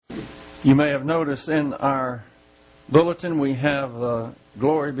You may have noticed in our bulletin we have the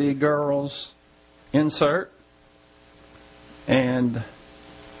Glory Be Girls insert. And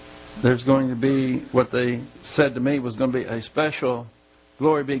there's going to be, what they said to me was going to be a special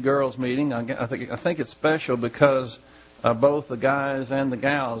Glory Be Girls meeting. I think it's special because both the guys and the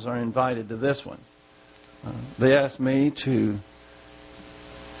gals are invited to this one. They asked me to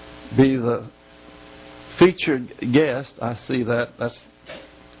be the featured guest. I see that. That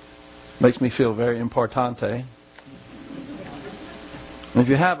makes me feel very importante. And if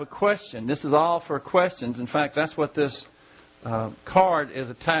you have a question, this is all for questions. In fact, that's what this card is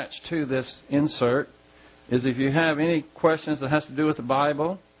attached to this insert, is if you have any questions that has to do with the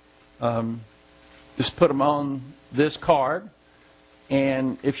Bible, just put them on this card.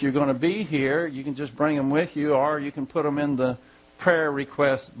 And if you're going to be here, you can just bring them with you, or you can put them in the prayer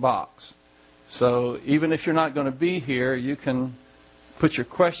request box. So even if you're not going to be here, you can put your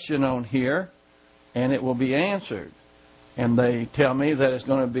question on here, and it will be answered. And they tell me that it's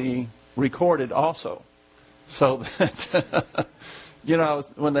going to be recorded also. So that,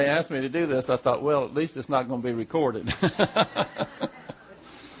 when they asked me to do this, I thought, well, at least it's not going to be recorded.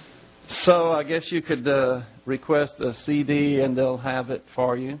 So I guess you could request a CD and they'll have it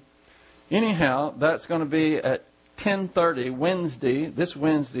for you. Anyhow, that's going to be at 10:30 this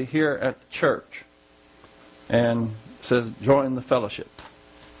Wednesday here at the church. And it says, join the fellowship.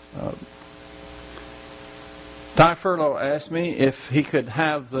 Ty Furlow asked me if he could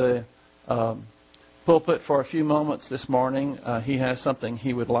have the pulpit for a few moments this morning. He has something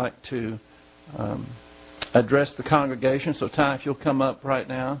he would like to address the congregation. So Ty, if you'll come up right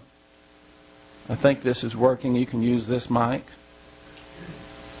now. I think this is working. You can use this mic.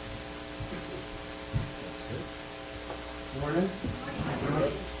 Morning.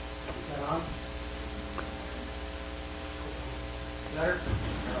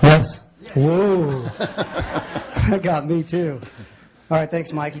 Yes. Whoa. That got me too. All right,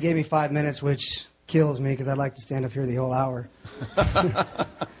 thanks, Mike. You gave me 5 minutes, which kills me because I'd like to stand up here the whole hour. But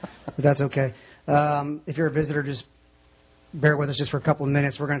that's okay. If you're a visitor, just bear with us just for a couple of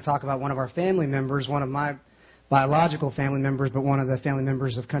minutes. We're going to talk about one of our family members, one of my biological family members, but one of the family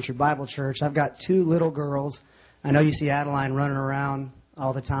members of Country Bible Church. I've got 2 little girls. I know you see Adeline running around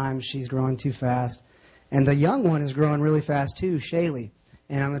all the time. She's growing too fast. And the young one is growing really fast too, Shaylee.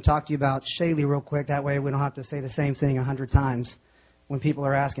 And I'm going to talk to you about Shaylee real quick. That way we don't have to say the same thing 100 times when people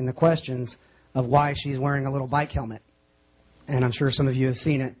are asking the questions of why she's wearing a little bike helmet. And I'm sure some of you have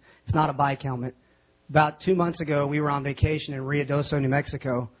seen it. It's not a bike helmet. About 2 months ago, we were on vacation in Ruidoso, New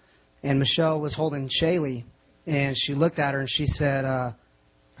Mexico, and Michelle was holding Shaylee, and she looked at her and she said,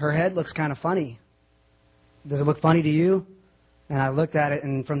 her head looks kind of funny. Does it look funny to you? And I looked at it,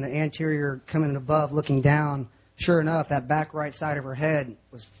 and from the anterior coming above, looking down, sure enough, that back right side of her head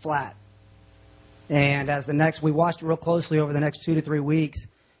was flat. And we watched it real closely over the next 2 to 3 weeks,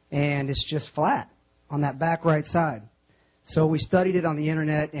 and it's just flat on that back right side. So we studied it on the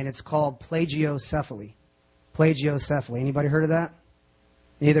internet, and it's called plagiocephaly. Plagiocephaly. Anybody heard of that?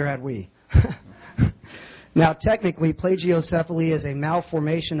 Neither had we. Now, technically, plagiocephaly is a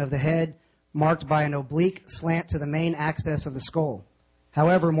malformation of the head marked by an oblique slant to the main axis of the skull.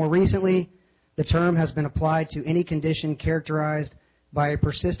 However, more recently, the term has been applied to any condition characterized by a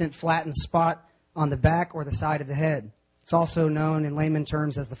persistent flattened spot on the back or the side of the head. It's also known in layman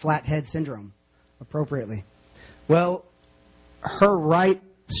terms as the flat head syndrome, appropriately. Well, her right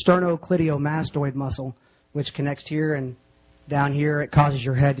sternocleidomastoid muscle, which connects here and down here, it causes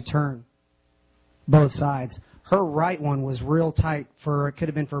your head to turn both sides. Her right one was real tight it could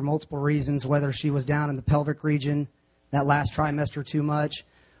have been for multiple reasons, whether she was down in the pelvic region that last trimester too much,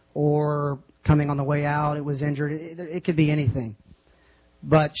 or coming on the way out, it was injured. It could be anything.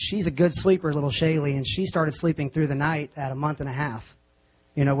 But she's a good sleeper, little Shaylee, and she started sleeping through the night at 1.5 months,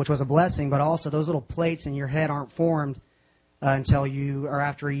 which was a blessing, but also those little plates in your head aren't formed until you are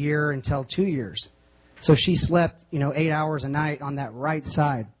after a year, until 2 years. So she slept, 8 hours a night on that right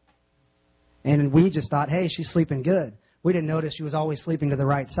side. And we just thought, hey, she's sleeping good. We didn't notice she was always sleeping to the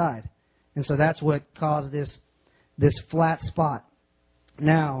right side. And so that's what caused this flat spot.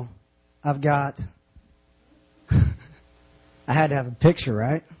 Now, I've got, I had to have a picture,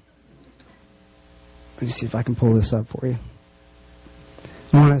 right? Let me see if I can pull this up for you.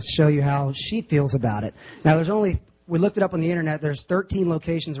 I want to show you how she feels about it. Now, we looked it up on the internet. There's 13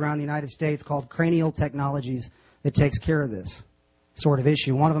 locations around the United States called Cranial Technologies that takes care of this sort of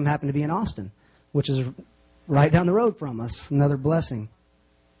issue. One of them happened to be in Austin, which is right down the road from us. Another blessing.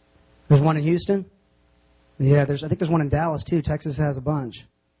 There's one in Houston. Yeah, I think there's one in Dallas, too. Texas has a bunch.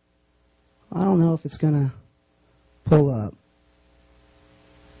 I don't know if it's going to pull up.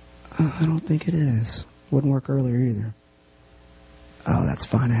 I don't think it is. Wouldn't work earlier either. Oh, that's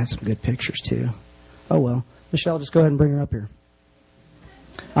fine. I had some good pictures too. Oh well. Michelle, just go ahead and bring her up here.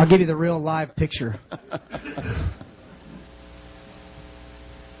 I'll give you the real live picture. Can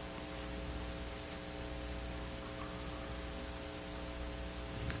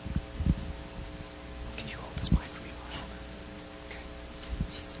you hold this mic for me?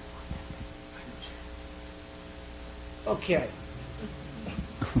 Okay.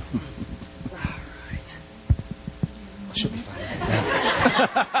 All right. She'll be fine.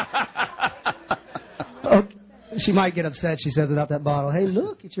 Okay. She might get upset. She says without that bottle. Hey,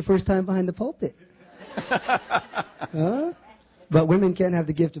 look, it's your first time behind the pulpit. Huh? But women can't have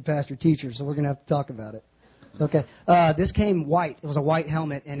the gift of pastor teacher, so we're going to have to talk about it. Okay. This came white. It was a white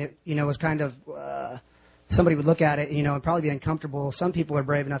helmet, and it, was kind of, somebody would look at it, and probably be uncomfortable. Some people are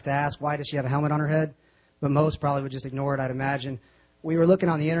brave enough to ask, why does she have a helmet on her head? But most probably would just ignore it, I'd imagine. We were looking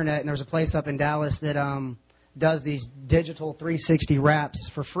on the internet, and there's a place up in Dallas that does these digital 360 wraps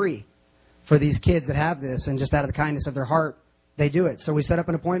for free for these kids that have this, and just out of the kindness of their heart, they do it. So we set up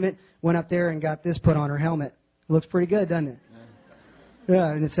an appointment, went up there, and got this put on her helmet. It looks pretty good, doesn't it?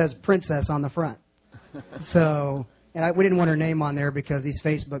 Yeah, and it says princess on the front. So, we didn't want her name on there because these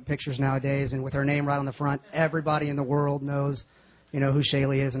Facebook pictures nowadays, and with her name right on the front, everybody in the world knows, who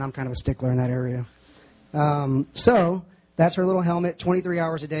Shaylee is, and I'm kind of a stickler in that area. So that's her little helmet, 23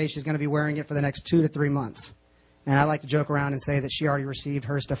 hours a day. She's going to be wearing it for the next 2 to 3 months. And I like to joke around and say that she already received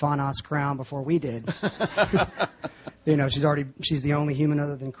her Stephanos crown before we did. She's the only human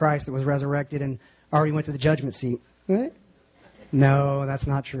other than Christ that was resurrected and already went to the judgment seat. Right? No, that's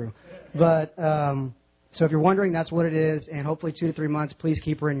not true. But so if you're wondering, that's what it is. And hopefully 2 to 3 months, please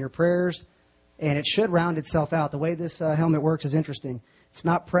keep her in your prayers. And it should round itself out. The way this helmet works is interesting. It's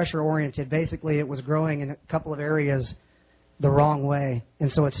not pressure-oriented. Basically, it was growing in a couple of areas the wrong way.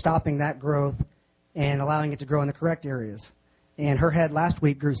 And so it's stopping that growth and allowing it to grow in the correct areas. And her head last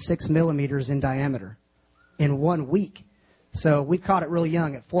week grew 6 millimeters in diameter in 1 week. So we caught it really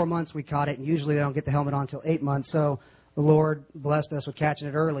young. At 4 months, we caught it. And usually they don't get the helmet on until 8 months. So the Lord blessed us with catching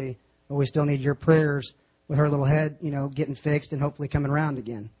it early. But we still need your prayers with her little head, getting fixed and hopefully coming around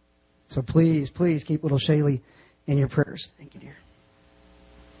again. So please, please keep little Shaylee in your prayers. Thank you, dear.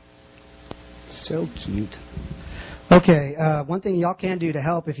 So cute. Okay, one thing y'all can do to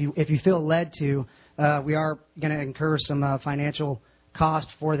help if you feel led to, we are going to incur some financial cost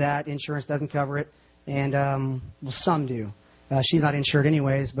for that. Insurance doesn't cover it, and some do. She's not insured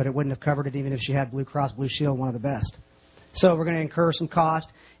anyways, but it wouldn't have covered it even if she had Blue Cross Blue Shield, one of the best. So we're going to incur some cost.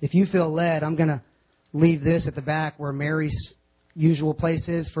 If you feel led, I'm going to leave this at the back where Mary's usual place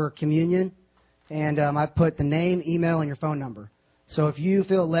is for communion, and I put the name, email, and your phone number. So if you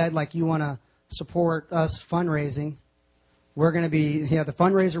feel led like you want to support us fundraising, we're going to be, the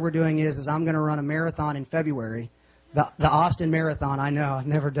fundraiser we're doing is I'm going to run a marathon in February, the Austin Marathon. I know, I've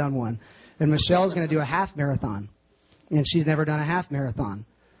never done one. And Michelle's going to do a half marathon, and she's never done a half marathon.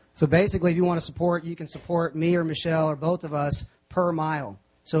 So basically, if you want to support, you can support me or Michelle or both of us per mile.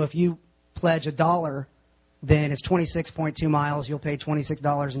 So if you pledge $1, then it's 26.2 miles. You'll pay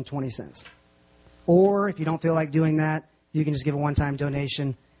 $26.20. Or if you don't feel like doing that, you can just give a one-time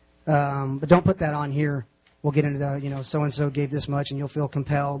donation. But don't put that on here. We'll get into the, so-and-so gave this much, and you'll feel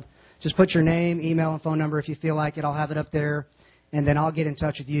compelled. Just put your name, email, and phone number if you feel like it. I'll have it up there, and then I'll get in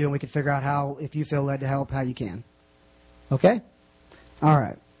touch with you, and we can figure out how, if you feel led to help, how you can. Okay? All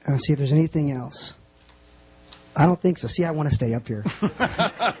right. Let's see if there's anything else. I don't think so. See, I want to stay up here.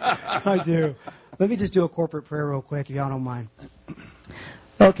 I do. Let me just do a corporate prayer real quick, if y'all don't mind.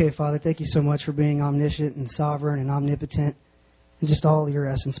 Okay, Father, thank you so much for being omniscient and sovereign and omnipotent and just all of your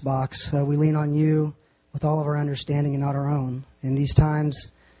essence box. We lean on you with all of our understanding and not our own. In these times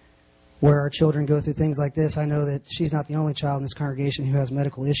where our children go through things like this, I know that she's not the only child in this congregation who has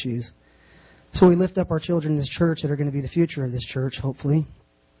medical issues. So we lift up our children in this church that are going to be the future of this church, hopefully.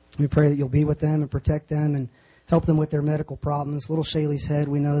 We pray that you'll be with them and protect them and help them with their medical problems. Little Shaylee's head,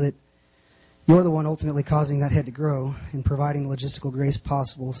 we know that you're the one ultimately causing that head to grow and providing the logistical grace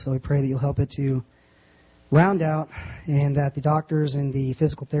possible. So we pray that you'll help it to round out and that the doctors and the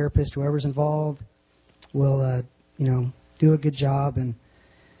physical therapist, whoever's involved, will, do a good job. And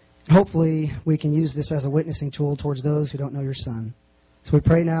hopefully we can use this as a witnessing tool towards those who don't know your son. So we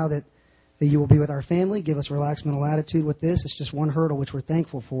pray now that you will be with our family. Give us a relaxed mental attitude with this. It's just one hurdle which we're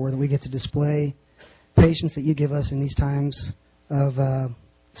thankful for, that we get to display patience that you give us in these times of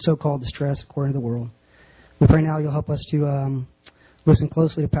so-called distress according to the world. We pray now you'll help us to listen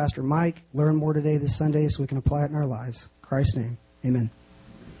closely to Pastor Mike, learn more today this Sunday so we can apply it in our lives. In Christ's name, amen.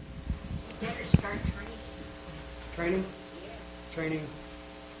 Better start training. Training? Yeah. Training.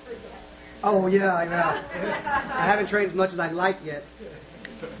 For that. Oh, yeah, I know. I haven't trained as much as I'd like yet.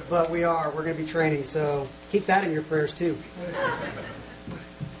 But we are. We're going to be training. So keep that in your prayers, too.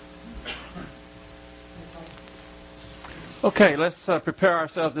 Okay, let's prepare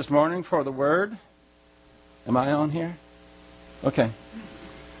ourselves this morning for the Word. Am I on here? Okay.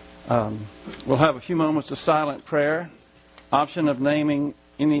 We'll have a few moments of silent prayer. Option of naming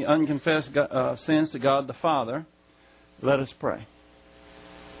any unconfessed sins to God the Father. Let us pray.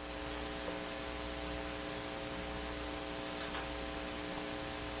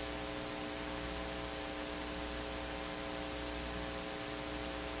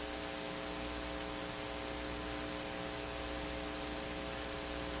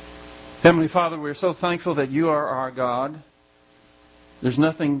 Heavenly Father, we're so thankful that you are our God. There's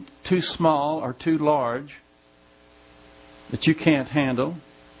nothing too small or too large that you can't handle,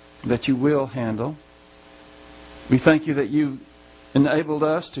 that you will handle. We thank you that you enabled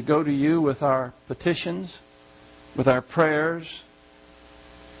us to go to you with our petitions, with our prayers,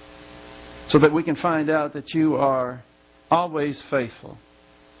 so that we can find out that you are always faithful.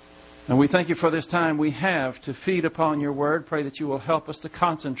 And we thank you for this time we have to feed upon your word. Pray that you will help us to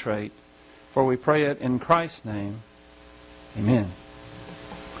concentrate. For we pray it in Christ's name. Amen.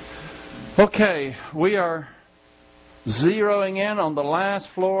 Okay, we are zeroing in on the last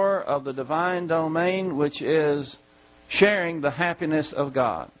floor of the divine domain, which is sharing the happiness of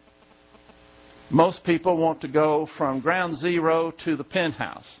God. Most people want to go from ground zero to the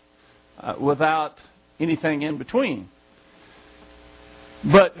penthouse without anything in between.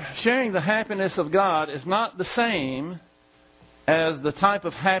 But sharing the happiness of God is not the same as the type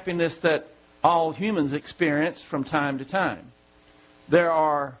of happiness that all humans experience from time to time. There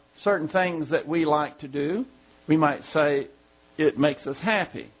are certain things that we like to do. We might say it makes us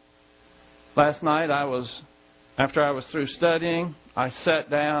happy. Last night after I was through studying, I sat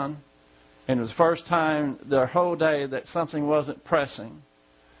down, and it was the first time the whole day that something wasn't pressing.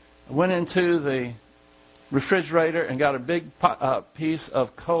 I went into the refrigerator and got a big piece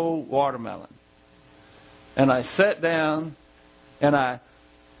of cold watermelon. And I sat down and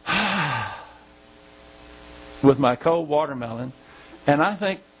with my cold watermelon, and I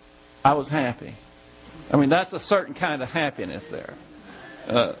think I was happy. I mean, that's a certain kind of happiness there.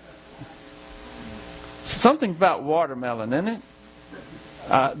 Something about watermelon, isn't it?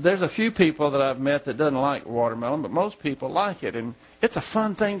 There's a few people that I've met that doesn't like watermelon, but most people like it, and it's a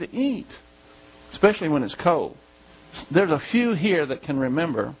fun thing to eat, especially when it's cold. There's a few here that can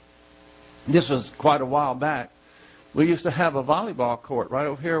remember. This was quite a while back. We used to have a volleyball court right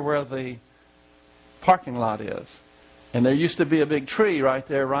over here where the parking lot is. And there used to be a big tree right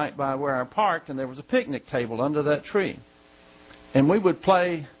there, right by where I parked, and there was a picnic table under that tree. And we would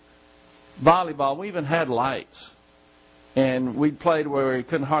play volleyball. We even had lights. And we'd play to where we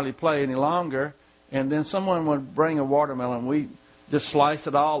couldn't hardly play any longer. And then someone would bring a watermelon. We just slice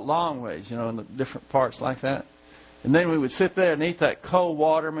it all long ways, in the different parts like that. And then we would sit there and eat that cold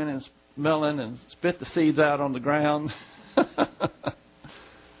watermelon and spit the seeds out on the ground.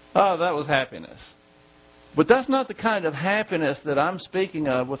 Oh, that was happiness. But that's not the kind of happiness that I'm speaking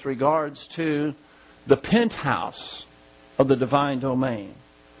of with regards to the penthouse of the divine domain.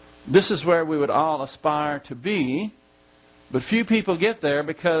 This is where we would all aspire to be, but few people get there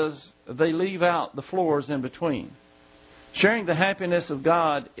because they leave out the floors in between. Sharing the happiness of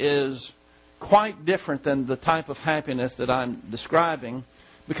God is quite different than the type of happiness that I'm describing,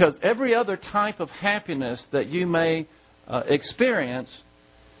 because every other type of happiness that you may experience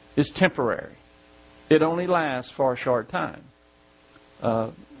is temporary. It only lasts for a short time.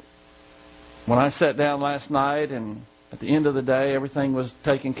 When I sat down last night and at the end of the day everything was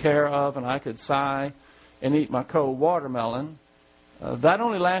taken care of and I could sigh and eat my cold watermelon, that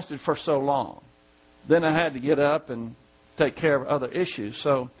only lasted for so long. Then I had to get up and take care of other issues.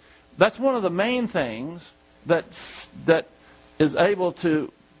 So that's one of the main things that is able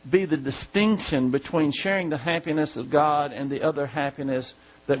to be the distinction between sharing the happiness of God and the other happiness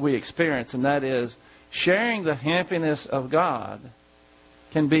that we experience, and that is sharing the happiness of God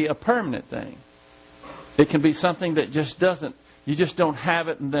can be a permanent thing. It can be something that you just don't have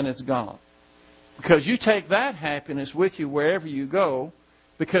it and then it's gone. Because you take that happiness with you wherever you go,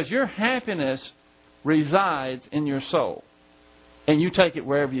 because your happiness resides in your soul. And you take it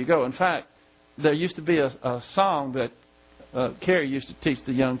wherever you go. In fact, there used to be a song that Carrie used to teach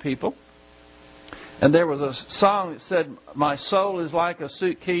the young people. And there was a song that said, "My soul is like a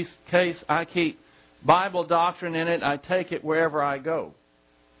suitcase. I keep Bible doctrine in it. I take it wherever I go."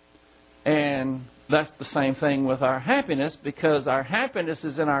 And that's the same thing with our happiness, because our happiness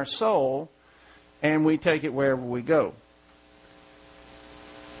is in our soul and we take it wherever we go.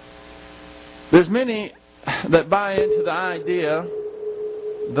 There's many that buy into the idea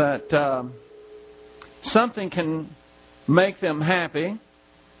that something can make them happy.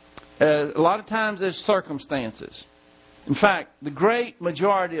 A lot of times it's circumstances. In fact, the great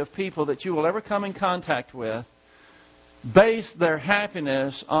majority of people that you will ever come in contact with base their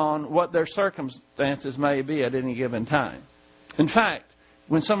happiness on what their circumstances may be at any given time. In fact,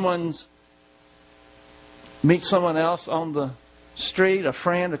 when someone meets someone else on the street, a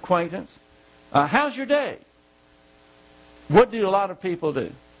friend, acquaintance, how's your day? What do a lot of people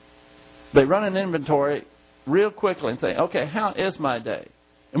do? They run an inventory real quickly and think, okay, how is my day?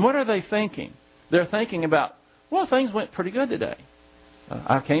 And what are they thinking? They're thinking about, well, things went pretty good today.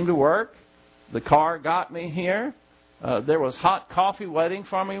 I came to work. The car got me here. There was hot coffee waiting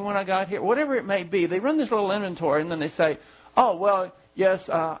for me when I got here. Whatever it may be, they run this little inventory and then they say, oh, well, yes,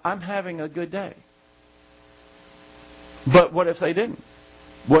 I'm having a good day. But what if they didn't?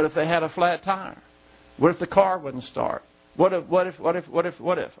 What if they had a flat tire? What if the car wouldn't start? What if?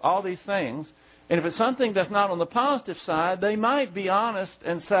 All these things. And if it's something that's not on the positive side, they might be honest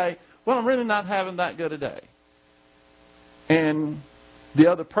and say, well, I'm really not having that good a day. And the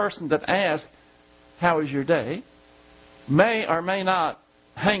other person that asks, how is your day, may or may not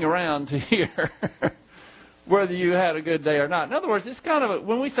hang around to hear whether you had a good day or not. In other words, it's kind of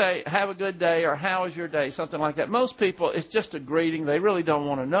when we say have a good day or how is your day, something like that, most people, it's just a greeting. They really don't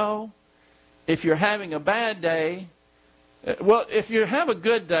want to know. If you're having a bad day, well, if you have a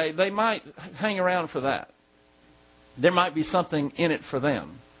good day, they might hang around for that. There might be something in it for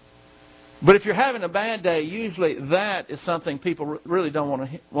them. But if you're having a bad day, usually that is something people really don't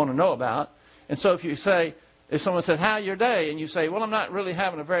want to know about. And so if someone says, how's your day? And you say, well, I'm not really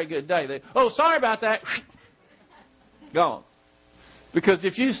having a very good day. They, oh, sorry about that. Gone. Because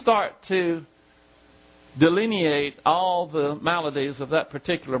if you start to delineate all the maladies of that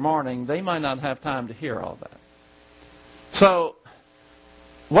particular morning, they might not have time to hear all that. So,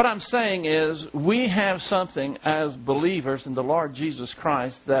 what I'm saying is, we have something as believers in the Lord Jesus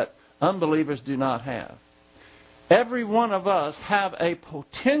Christ that unbelievers do not have. Every one of us have a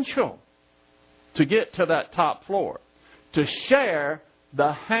potential to get to that top floor, to share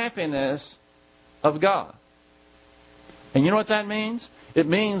the happiness of God. And you know what that means? It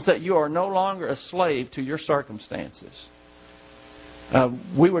means that you are no longer a slave to your circumstances.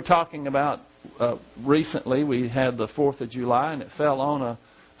 We were talking about recently, we had the 4th of July, and it fell on a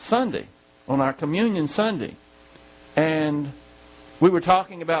Sunday, on our Communion Sunday. And we were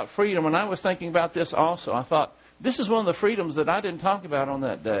talking about freedom, and I was thinking about this also. I thought, this is one of the freedoms that I didn't talk about on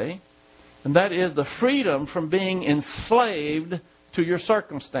that day, and that is the freedom from being enslaved to your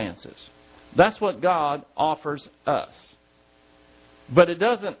circumstances. That's what God offers us. But it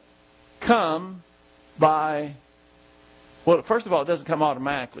doesn't come by... Well, first of all, it doesn't come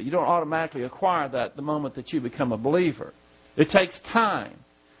automatically. You don't automatically acquire that the moment that you become a believer. It takes time.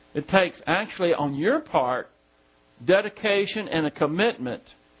 It takes, actually, on your part, dedication and a commitment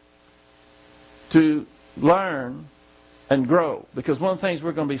to learn and grow. Because one of the things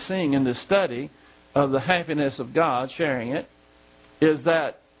we're going to be seeing in this study of the happiness of God, sharing it, is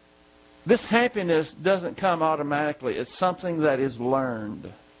that this happiness doesn't come automatically. It's something that is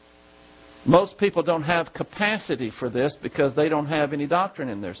learned. Most people don't have capacity for this because they don't have any doctrine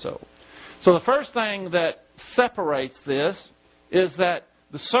in their soul. So the first thing that separates this is that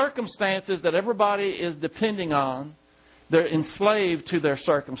the circumstances that everybody is depending on, they're enslaved to their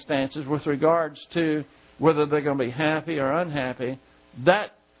circumstances with regards to whether they're going to be happy or unhappy.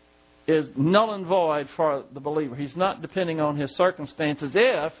 That is null and void for the believer. He's not depending on his circumstances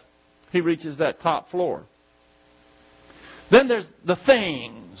if he reaches that top floor. Then there's the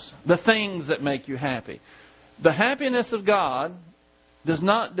things that make you happy. The happiness of God does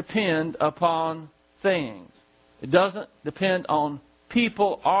not depend upon things. It doesn't depend on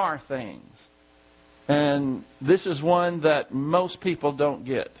people or things. And this is one that most people don't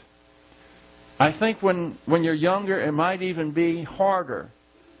get. I think when you're younger, it might even be harder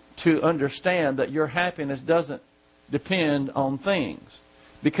to understand that your happiness doesn't depend on things.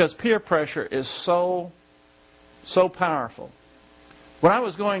 Because peer pressure is so powerful. When I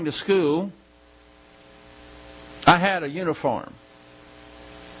was going to school, I had a uniform.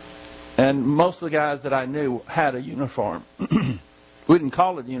 And most of the guys that I knew had a uniform. We didn't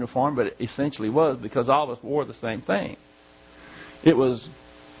call it a uniform, but it essentially was because all of us wore the same thing. It was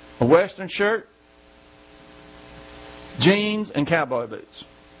a Western shirt, jeans, and cowboy boots.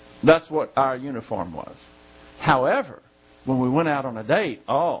 That's what our uniform was. However, when we went out on a date,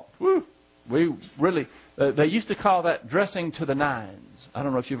 we really... they used to call that dressing to the nines. I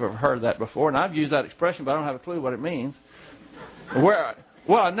don't know if you've ever heard that before, and I've used that expression, but I don't have a clue what it means.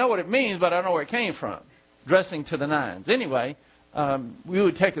 Well, I know what it means, but I don't know where it came from. Dressing to the nines. Anyway, we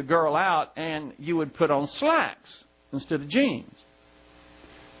would take a girl out and you would put on slacks instead of jeans.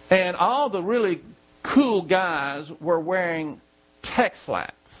 And all the really cool guys were wearing tech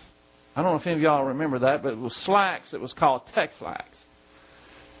slacks. I don't know if any of y'all remember that, but it was slacks. It was called tech slacks.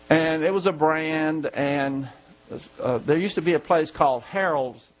 And it was a brand, and there used to be a place called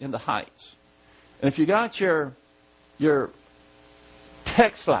Harold's in the Heights. And if you got your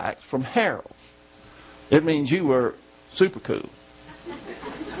tech slacks from Harold's, it means you were super cool.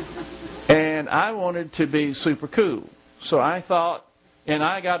 And I wanted to be super cool. So I thought, and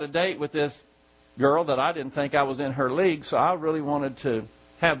I got a date with this girl that I didn't think I was in her league, so I really wanted to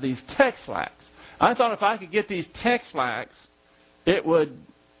have these tech slacks. I thought if I could get these tech slacks, it would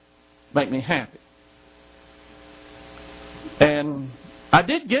make me happy. And I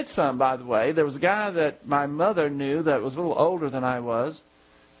did get some, by the way. There was a guy that my mother knew that was a little older than I was,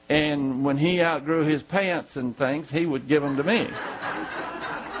 and when he outgrew his pants and things, he would give them to me.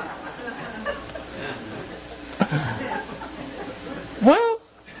 Well,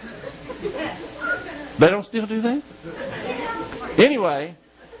 they don't still do that? Anyway,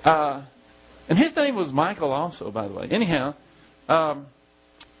 and his name was Michael also, by the way. Anyhow,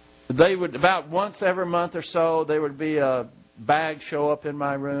 they would, about once every month or so, there would be a bag show up in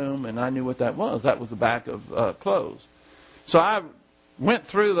my room, and I knew what that was. That was the bag of clothes. So I went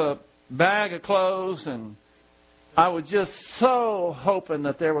through the bag of clothes, and I was just so hoping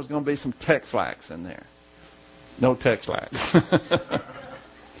that there was going to be some tech slacks in there. No tech slacks.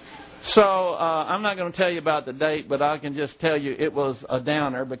 So I'm not going to tell you about the date, but I can just tell you it was a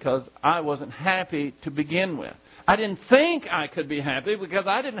downer because I wasn't happy to begin with. I didn't think I could be happy because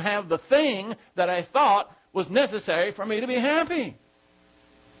I didn't have the thing that I thought was necessary for me to be happy.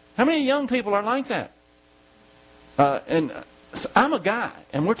 How many young people are like that? And I'm a guy,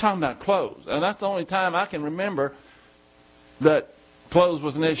 and we're talking about clothes. And that's the only time I can remember that clothes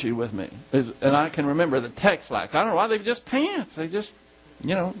was an issue with me. And I can remember the tech slacks. I don't know why, they were just pants. They just,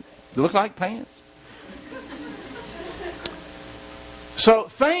 they look like pants. So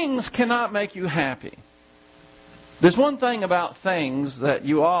things cannot make you happy. There's one thing about things that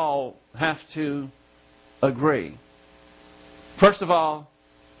you all have to agree. First of all,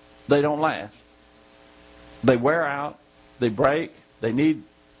 they don't last. They wear out. They break. They need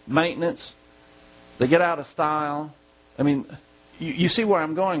maintenance. They get out of style. I mean, you see where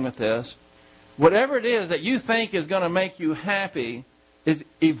I'm going with this. Whatever it is that you think is going to make you happy is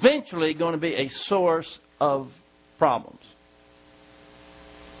eventually going to be a source of problems.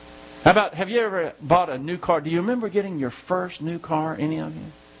 How about, have you ever bought a new car? Do you remember getting your first new car, any of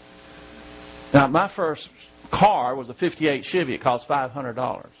you? Now, my first car was a 58 Chevy. It cost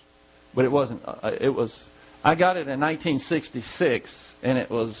 $500. But it wasn't, I got it in 1966, and it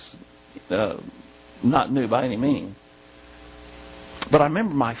was not new by any means. But I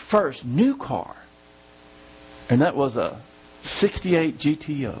remember my first new car, and that was a 68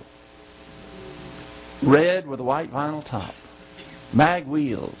 GTO. Red with a white vinyl top. Mag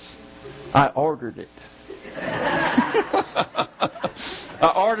wheels. I ordered it.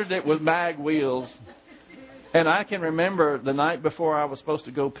 I ordered it with mag wheels. And I can remember the night before I was supposed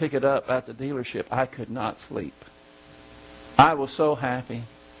to go pick it up at the dealership, I could not sleep. I was so happy,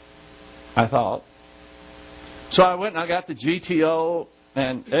 I thought. So I went and I got the GTO,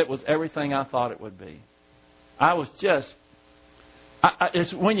 and it was everything I thought it would be. I was just...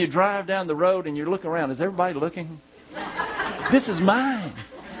 it's when you drive down the road and you look around, is everybody looking? This is mine.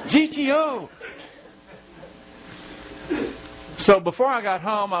 GTO. So before I got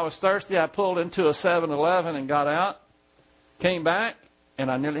home, I was thirsty. I pulled into a 7-Eleven and got out, came back,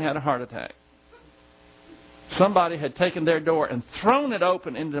 and I nearly had a heart attack. Somebody had taken their door and thrown it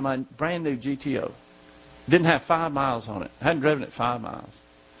open into my brand new GTO. Didn't have 5 miles on it. I hadn't driven it 5 miles.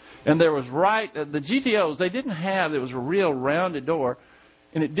 And there was the GTOs, they didn't have, it was a real rounded door,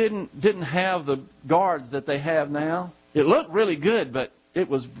 and it didn't have the guards that they have now. It looked really good, but it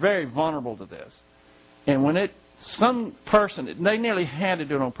was very vulnerable to this. And when some person, they nearly had to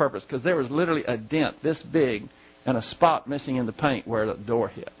do it on purpose because there was literally a dent this big and a spot missing in the paint where the door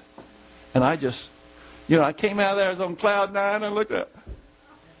hit. And I just, I came out of there, I was on cloud nine, and looked up.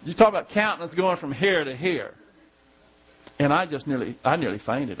 You talk about countenance going from here to here. And I nearly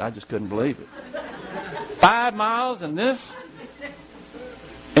fainted. I just couldn't believe it. 5 miles and this.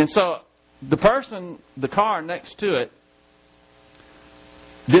 And so the car next to it,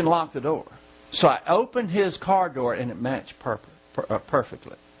 didn't lock the door. So I opened his car door and it matched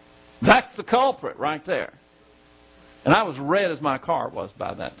perfectly. That's the culprit right there. And I was red as my car was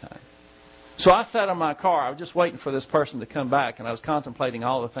by that time. So I sat in my car. I was just waiting for this person to come back, and I was contemplating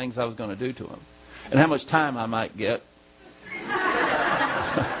all the things I was going to do to him and how much time I might get.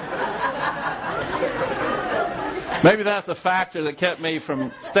 Maybe that's a factor that kept me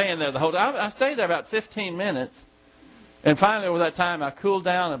from staying there the whole time. I stayed there about 15 minutes. And finally, over that time, I cooled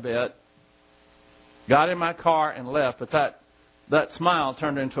down a bit, got in my car, and left. But that smile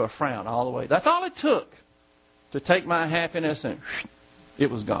turned into a frown all the way. That's all it took to take my happiness, and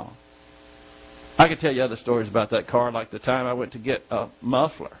it was gone. I could tell you other stories about that car, like the time I went to get a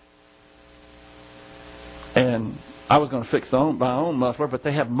muffler. And I was going to fix my own muffler, but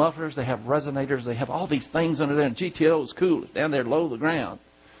they have mufflers, they have resonators, they have all these things under there. And GTO is cool. It's down there low to the ground.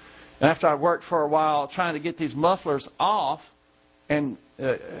 And after I worked for a while trying to get these mufflers off, and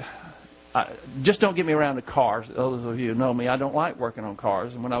just don't get me around the cars. Those of you who know me, I don't like working on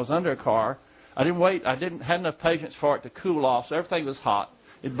cars. And when I was under a car, I didn't have enough patience for it to cool off, so everything was hot.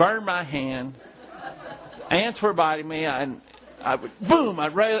 It burned my hand. Ants were biting me, and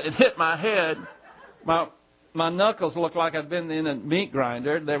it hit my head. My knuckles looked like I'd been in a meat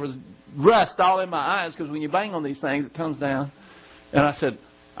grinder. There was rust all in my eyes because when you bang on these things, it comes down. And I said,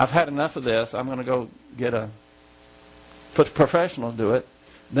 I've had enough of this. I'm going to go get a professional to do it.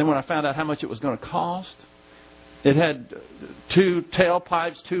 Then when I found out how much it was going to cost, it had 2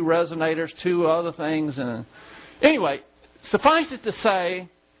 tailpipes, 2 resonators, 2 other things. And anyway, suffice it to say,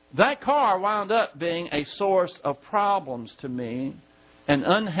 that car wound up being a source of problems to me and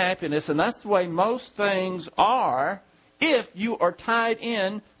unhappiness. And that's the way most things are if you are tied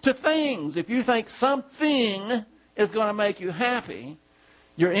in to things. If you think something is going to make you happy,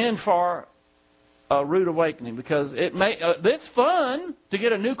 you're in for a rude awakening, because it's fun to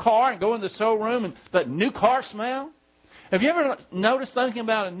get a new car and go in the showroom and that new car smell. Have you ever noticed something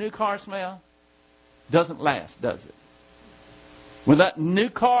about a new car smell? Doesn't last, does it? When that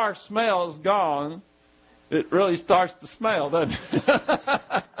new car smell is gone, it really starts to smell, doesn't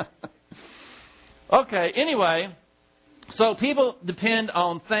it? Okay, anyway, so people depend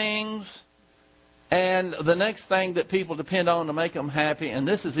on things. And the next thing that people depend on to make them happy, and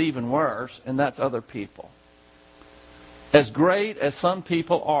this is even worse, and that's other people. As great as some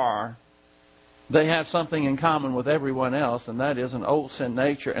people are, they have something in common with everyone else, and that is an old sin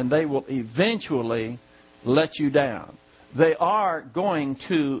nature, and they will eventually let you down. They are going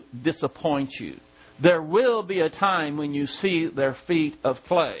to disappoint you. There will be a time when you see their feet of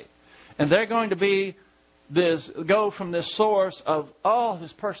clay, and they're going to go from this source of, oh,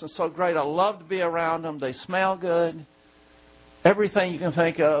 this person's so great, I love to be around them, they smell good, everything you can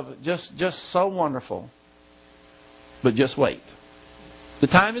think of, just so wonderful. But just wait. The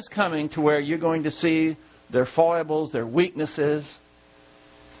time is coming to where you're going to see their foibles, their weaknesses.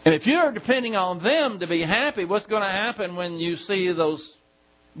 And if you're depending on them to be happy, what's going to happen when you see those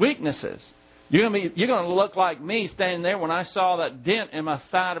weaknesses? You're going to look like me standing there when I saw that dent in my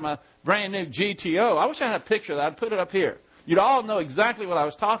side of my brand new GTO. I wish I had a picture of that. I'd put it up here. You'd all know exactly what I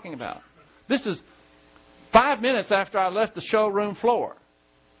was talking about. This is 5 minutes after I left the showroom floor.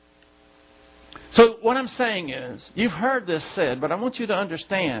 So what I'm saying is, you've heard this said, but I want you to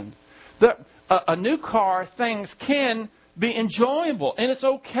understand that a new car, things can be enjoyable. And it's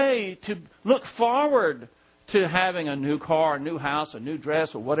okay to look forward to having a new car, a new house, a new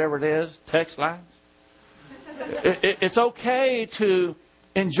dress, or whatever it is, text lines. It's okay to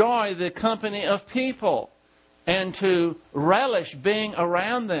enjoy the company of people and to relish being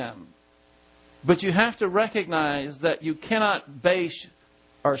around them. But you have to recognize that you cannot base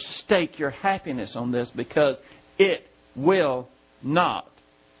or stake your happiness on this, because it will not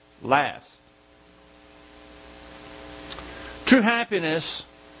last. True happiness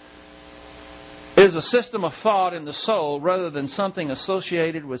is a system of thought in the soul rather than something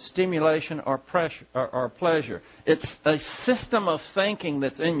associated with stimulation or pressure or pleasure. It's a system of thinking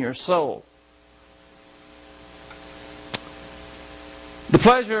that's in your soul. The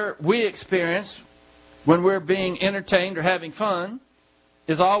pleasure we experience when we're being entertained or having fun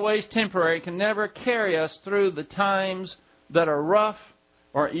is always temporary, can never carry us through the times that are rough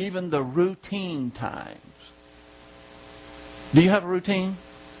or even the routine times. Do you have a routine?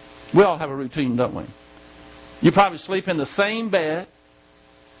 We all have a routine, don't we? You probably sleep in the same bed.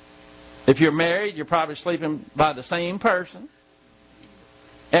 If you're married, you're probably sleeping by the same person.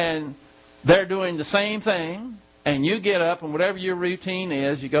 And they're doing the same thing. And you get up, and whatever your routine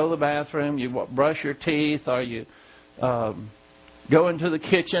is, you go to the bathroom, you brush your teeth, or you go into the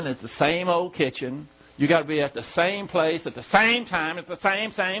kitchen. It's the same old kitchen. You got to be at the same place at the same time. It's the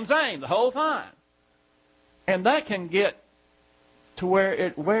same the whole time. And that can get to where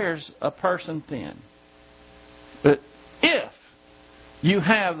it wears a person thin. But if you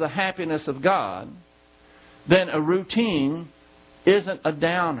have the happiness of God, then a routine isn't a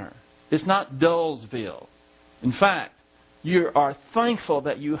downer. It's not Dullsville. In fact, you are thankful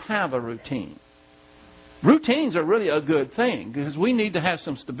that you have a routine. Routines are really a good thing because we need to have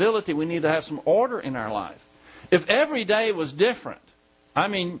some stability. We need to have some order in our life. If every day was different, I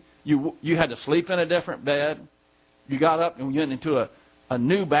mean, you had to sleep in a different bed. You got up and went into a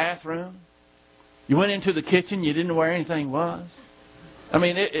new bathroom. You went into the kitchen. You didn't know where anything was. I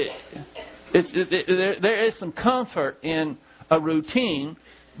mean, there is some comfort in a routine,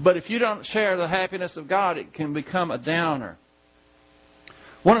 but if you don't share the happiness of God, it can become a downer.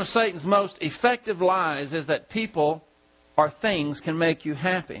 One of Satan's most effective lies is that people or things can make you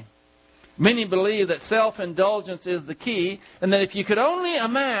happy. Many believe that self-indulgence is the key, and that if you could only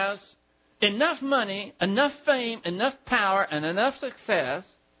amass enough money, enough fame, enough power, and enough success,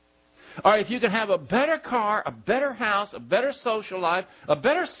 or if you could have a better car, a better house, a better social life, a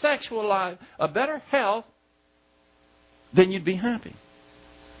better sexual life, a better health, then you'd be happy.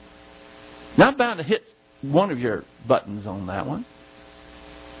 Now, I'm bound to hit one of your buttons on that one.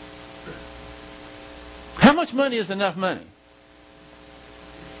 How much money is enough money?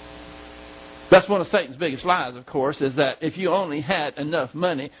 That's one of Satan's biggest lies, of course, is that if you only had enough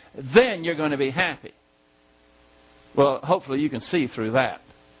money, then you're going to be happy. Well, hopefully you can see through that.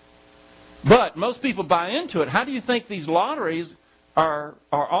 But most people buy into it. How do you think these lotteries are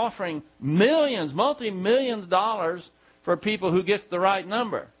offering millions, multi-millions of dollars for people who gets the right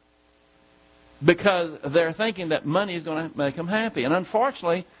number? Because they're thinking that money is going to make them happy. And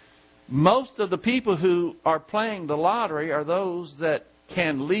unfortunately, most of the people who are playing the lottery are those that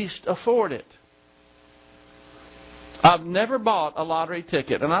can least afford it. I've never bought a lottery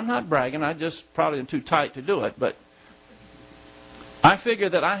ticket, and I'm not bragging. I just probably am too tight to do it. But I figure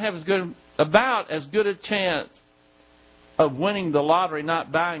that I have about as good a chance of winning the lottery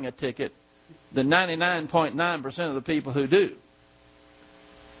not buying a ticket than 99.9% of the people who do.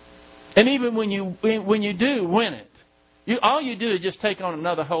 And even when you do win it, all you do is just take on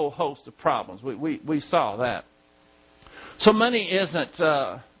another whole host of problems. We saw that. So money isn't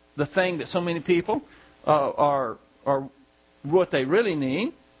the thing that so many people are what they really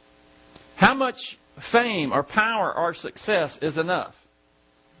need. How much fame or power or success is enough?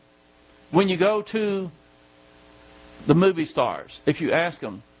 When you go to the movie stars, if you ask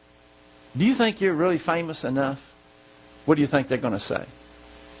them, do you think you're really famous enough? What do you think they're going to say?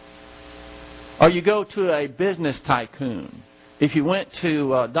 Or you go to a business tycoon. If you went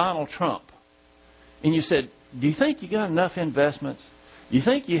to Donald Trump and you said, do you think you got enough investments? Do you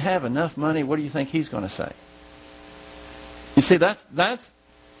think you have enough money? What do you think he's going to say? You see, that's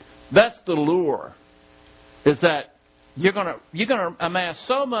the lure. Is that you're going to amass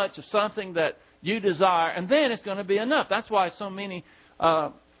so much of something that you desire, and then it's going to be enough. That's why so many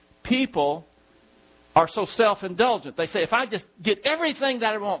people are so self-indulgent. They say, if I just get everything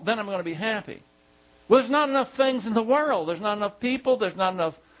that I want, then I'm going to be happy. Well, there's not enough things in the world. There's not enough people. There's not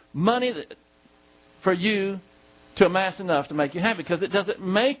enough money for you to amass enough to make you happy, because it doesn't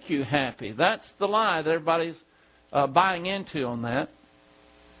make you happy. That's the lie that everybody's buying into on that.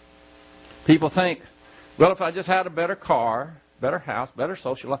 People think, well, if I just had a better car, better house, better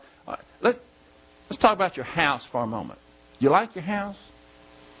social life. Let's talk about your house for a moment. You like your house?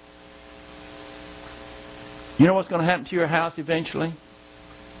 You know what's going to happen to your house eventually?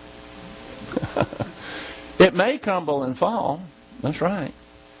 It may crumble and fall. That's right.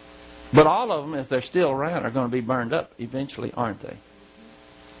 But all of them, if they're still around, are going to be burned up eventually, aren't they?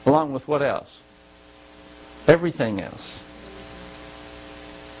 Along with what else? Everything else.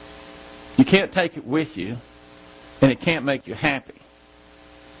 You can't take it with you, and it can't make you happy.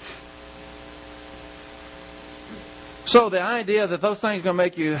 So the idea that those things are going to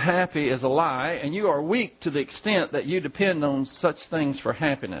make you happy is a lie, and you are weak to the extent that you depend on such things for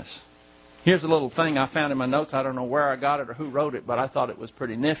happiness. Here's a little thing I found in my notes. I don't know where I got it or who wrote it, but I thought it was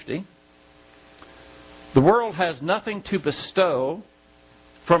pretty nifty. The world has nothing to bestow.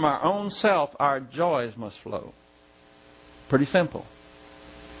 From our own self, our joys must flow. Pretty simple.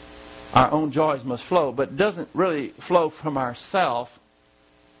 Our own joys must flow, but it doesn't really flow from ourself.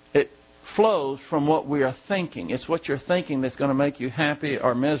 It flows from what we are thinking. It's what you're thinking that's going to make you happy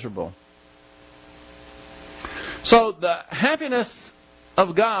or miserable. So the happiness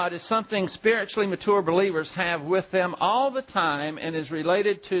of God is something spiritually mature believers have with them all the time, and is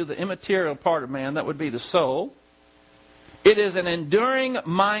related to the immaterial part of man. That would be the soul. It is an enduring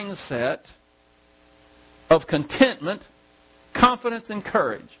mindset of contentment, confidence, and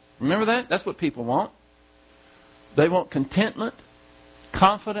courage. Remember that? That's what people want. They want contentment,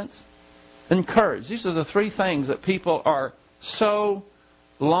 confidence, and courage. These are the three things that people are so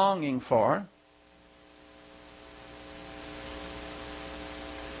longing for.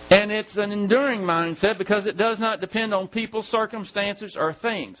 And it's an enduring mindset because it does not depend on people, circumstances, or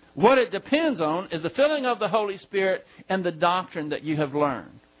things. What it depends on is the filling of the Holy Spirit and the doctrine that you have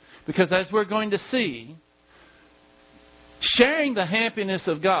learned. Because as we're going to see, sharing the happiness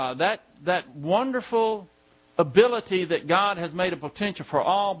of God, that wonderful ability that God has made a potential for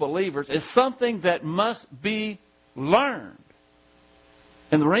all believers, is something that must be learned.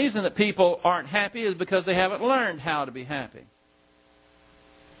 And the reason that people aren't happy is because they haven't learned how to be happy.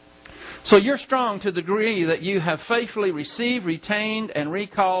 So you're strong to the degree that you have faithfully received, retained, and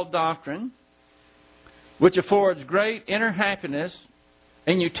recalled doctrine, which affords great inner happiness,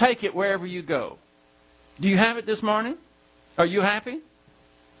 and you take it wherever you go. Do you have it this morning? Are you happy?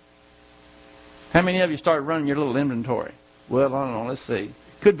 How many of you started running your little inventory? Well, I don't know. Let's see.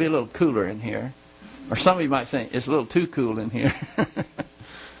 Could be a little cooler in here. Or some of you might think it's a little too cool in here.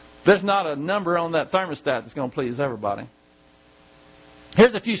 There's not a number on that thermostat that's going to please everybody.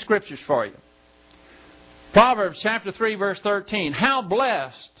 Here's a few scriptures for you. Proverbs chapter 3, verse 13. How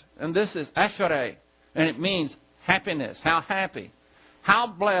blessed, and this is ashrei, and it means happiness. How happy. How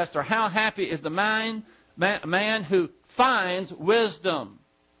blessed or how happy is the man who finds wisdom.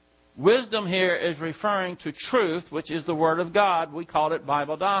 Wisdom here is referring to truth, which is the Word of God. We call it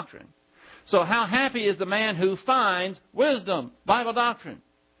Bible doctrine. So how happy is the man who finds wisdom, Bible doctrine.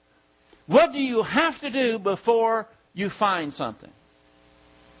 What do you have to do before you find something?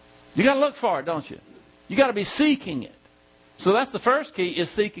 You got to look for it, don't you? You got to be seeking it. So that's the first key, is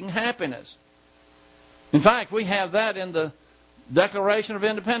seeking happiness. In fact, we have that in the Declaration of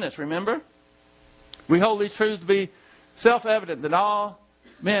Independence, remember? We hold these truths to be self-evident, that all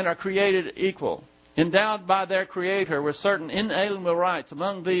men are created equal, endowed by their Creator with certain inalienable rights.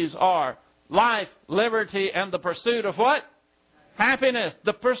 Among these are life, liberty, and the pursuit of what? Happiness.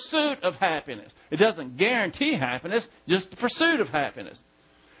 The pursuit of happiness. It doesn't guarantee happiness, just the pursuit of happiness.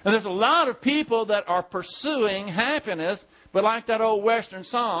 And there's a lot of people that are pursuing happiness, but like that old Western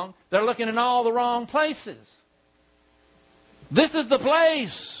song, they're looking in all the wrong places. This is the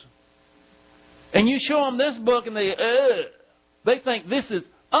place. And you show them this book and they think this is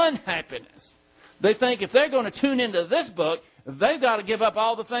unhappiness. They think if they're going to tune into this book, they've got to give up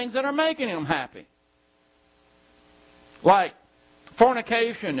all the things that are making them happy. Like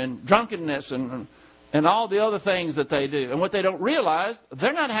fornication and drunkenness and all the other things that they do. And what they don't realize,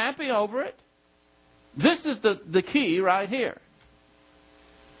 they're not happy over it. This is the key right here.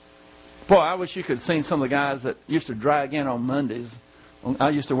 Boy, I wish you could have seen some of the guys that used to drag in on Mondays. I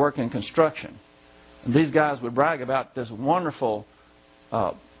used to work in construction. And these guys would brag about this wonderful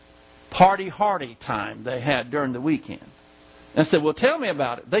party-hardy time they had during the weekend. And I said, well, tell me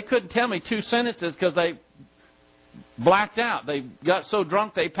about it. They couldn't tell me 2 sentences because they blacked out. They got so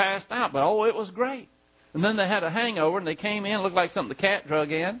drunk they passed out. But, it was great. And then they had a hangover and they came in, looked like something the cat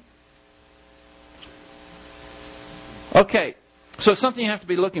drug in. Okay, so something you have to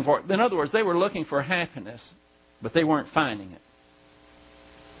be looking for. In other words, they were looking for happiness, but they weren't finding it.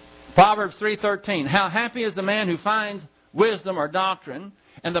 Proverbs 3:13. How happy is the man who finds wisdom or doctrine,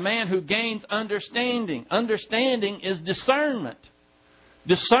 and the man who gains understanding. Understanding is discernment.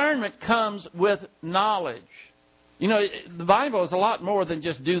 Discernment comes with knowledge. You know, the Bible is a lot more than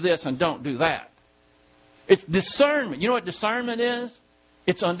just do this and don't do that. It's discernment. You know what discernment is?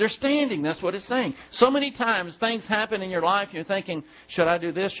 It's understanding. That's what it's saying. So many times things happen in your life and you're thinking, should I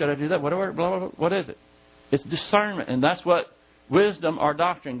do this? Should I do that? Whatever, blah, blah, blah. What is it? It's discernment. And that's what wisdom or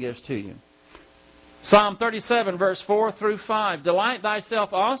doctrine gives to you. Psalm 37, verse 4 through 5. Delight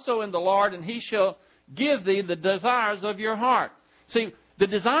thyself also in the Lord, and He shall give thee the desires of your heart. See, the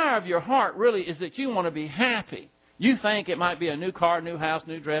desire of your heart really is that you want to be happy. You think it might be a new car, new house,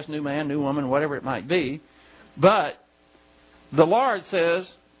 new dress, new man, new woman, whatever it might be. But the Lord says,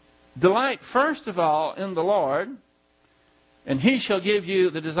 delight first of all in the Lord, and He shall give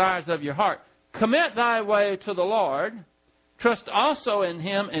you the desires of your heart. Commit thy way to the Lord. Trust also in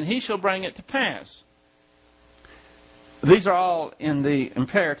Him, and He shall bring it to pass. These are all in the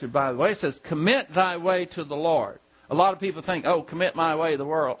imperative, by the way. It says, commit thy way to the Lord. A lot of people think, commit my way to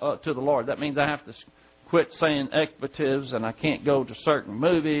the Lord. That means I have to quit saying expletives, and I can't go to certain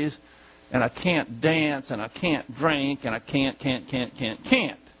movies, and I can't dance, and I can't drink, and I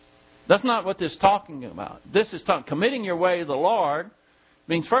can't. That's not what this is talking about. This is committing your way to the Lord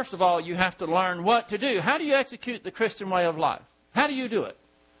means, first of all, you have to learn what to do. How do you execute the Christian way of life? How do you do it?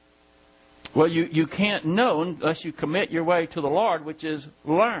 Well, you can't know unless you commit your way to the Lord, which is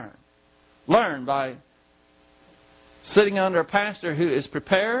learn. Learn by sitting under a pastor who is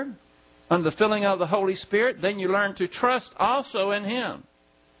prepared, under the filling of the Holy Spirit. Then you learn to trust also in Him.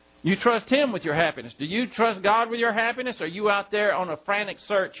 You trust Him with your happiness. Do you trust God with your happiness, or are you out there on a frantic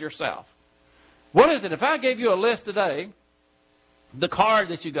search yourself? What is it? If I gave you a list today, the card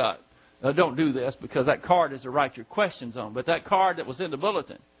that you got, don't do this because that card is to write your questions on, but that card that was in the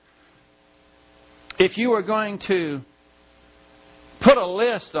bulletin, if you were going to put a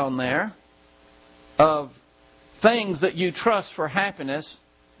list on there of things that you trust for happiness,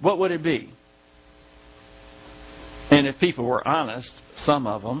 what would it be? And if people were honest, some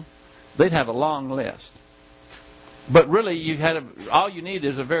of them, they'd have a long list. But really, all you need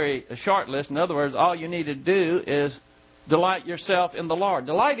is a short list. In other words, all you need to do is delight yourself in the Lord.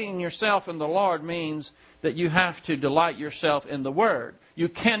 Delighting yourself in the Lord means that you have to delight yourself in the Word. You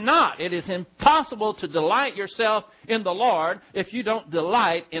cannot. It is impossible to delight yourself in the Lord if you don't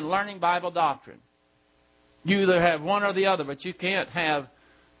delight in learning Bible doctrine. You either have one or the other, but you can't have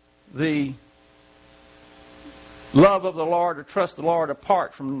the love of the Lord or trust the Lord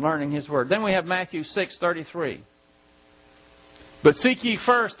apart from learning His Word. Then we have Matthew 6:33. But seek ye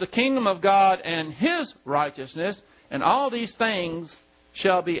first the kingdom of God and His righteousness, and all these things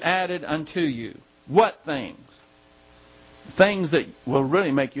shall be added unto you. What things? Things that will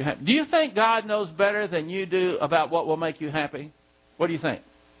really make you happy. Do you think God knows better than you do about what will make you happy? What do you think?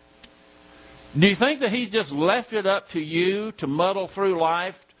 Do you think that He's just left it up to you to muddle through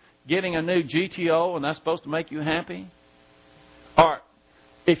life, getting a new GTO, and that's supposed to make you happy? Or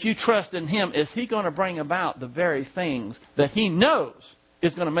if you trust in Him, is He going to bring about the very things that He knows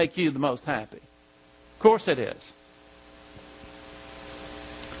is going to make you the most happy? Of course it is.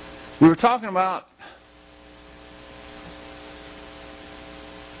 We were talking about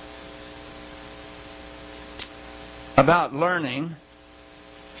learning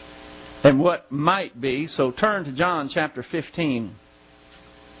and what might be. So turn to John chapter 15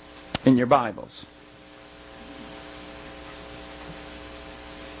 in your Bibles.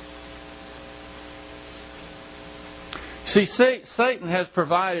 See, Satan has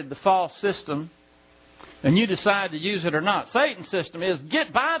provided the false system, and you decide to use it or not. Satan's system is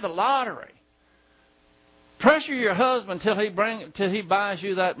get by the lottery. Pressure your husband till he buys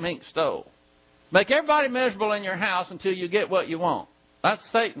you that mink stove. Make everybody miserable in your house until you get what you want. That's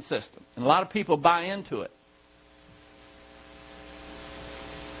Satan's system. And a lot of people buy into it.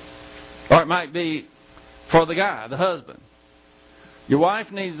 Or it might be for the guy, the husband. Your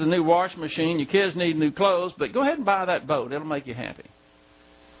wife needs a new washing machine. Your kids need new clothes. But go ahead and buy that boat. It'll make you happy.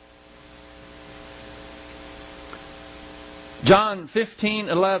 John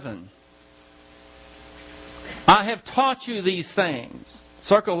 15:11. I have taught you these things.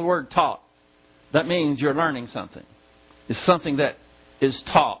 Circle the word taught. That means you're learning something. It's something that is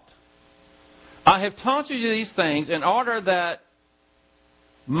taught. I have taught you these things in order that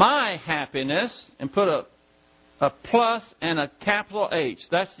my happiness, and put a plus and a capital H.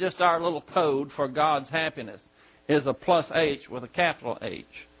 That's just our little code for God's happiness, is a plus H with a capital H.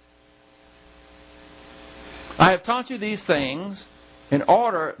 I have taught you these things in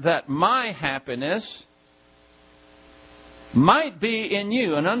order that my happiness might be in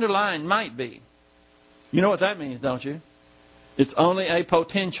you. An underline might be. You know what that means, don't you? It's only a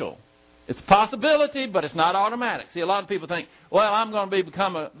potential. It's a possibility, but it's not automatic. See, a lot of people think, well, I'm going to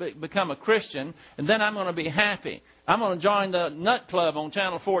become a Christian, and then I'm going to be happy. I'm going to join the nut club on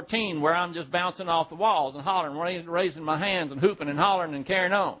Channel 14 where I'm just bouncing off the walls and hollering, raising my hands and hooping and hollering and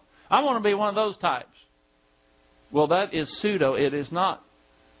carrying on. I want to be one of those types. Well, that is pseudo. It is not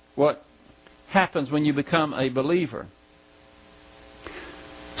what happens when you become a believer.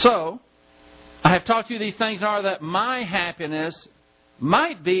 So, I have taught you these things in order that my happiness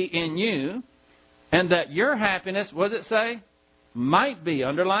might be in you, and that your happiness, what does it say? Might be,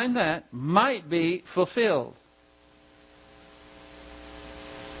 underline that, might be fulfilled.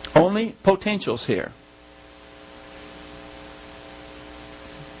 Only potentials here.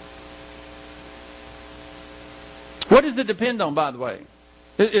 What does it depend on, by the way?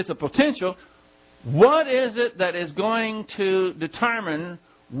 It's a potential. What is it that is going to determine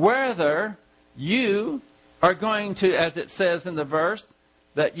whether you are going to, as it says in the verse,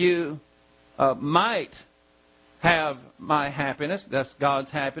 that you might have my happiness, that's God's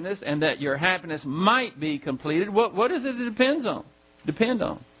happiness, and that your happiness might be completed? What is it depend on?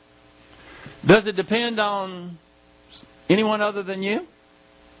 Does it depend on anyone other than you?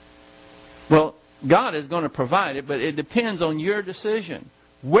 Well, God is going to provide it, but it depends on your decision.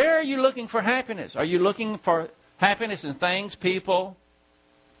 Where are you looking for happiness? Are you looking for happiness in things, people,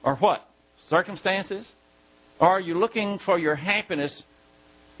 or what? Circumstances? Or are you looking for your happiness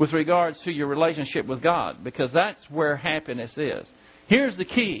with regards to your relationship with God? Because that's where happiness is. Here's the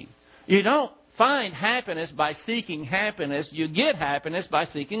key. You don't find happiness by seeking happiness. You get happiness by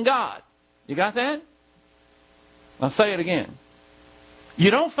seeking God. You got that? I'll say it again.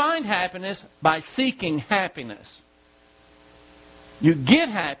 You don't find happiness by seeking happiness. You get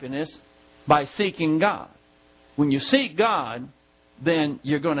happiness by seeking God. When you seek God, then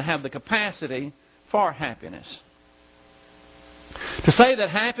you're going to have the capacity for happiness. To say that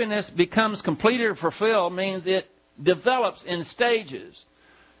happiness becomes complete or fulfilled means it develops in stages.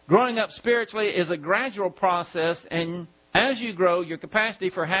 Growing up spiritually is a gradual process, and as you grow, your capacity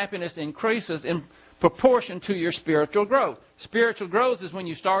for happiness increases in proportion to your spiritual growth. Spiritual growth is when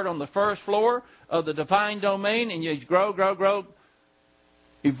you start on the first floor of the divine domain and you grow.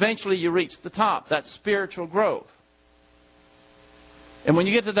 Eventually you reach the top. That's spiritual growth. And when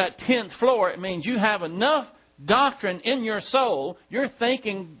you get to that 10th floor, it means you have enough doctrine in your soul. You're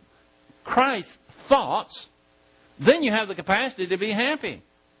thinking Christ's thoughts. Then you have the capacity to be happy.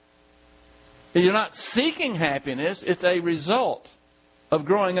 You're not seeking happiness. It's a result of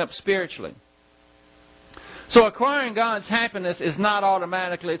growing up spiritually. So acquiring God's happiness is not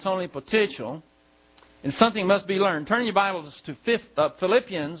automatically, it's only potential. And something must be learned. Turn your Bibles to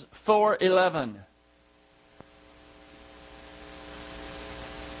Philippians 4:11.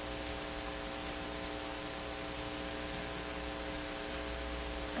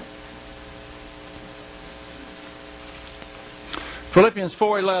 Philippians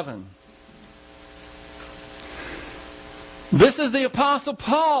 4:11. This is the Apostle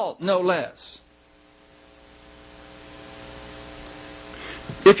Paul, no less.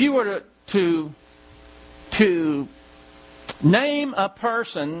 If you were to name a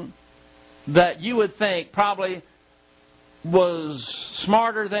person that you would think probably was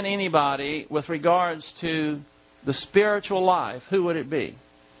smarter than anybody with regards to the spiritual life, who would it be?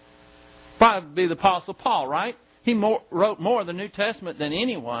 Probably be the Apostle Paul, right? He wrote more of the New Testament than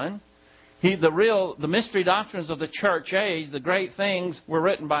anyone. The mystery doctrines of the church age, the great things were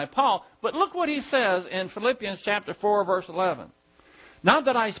written by Paul. But look what he says in Philippians chapter 4, verse 11. Not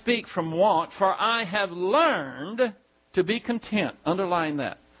that I speak from want, for I have learned to be content. Underline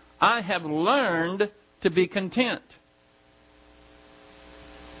that. I have learned to be content.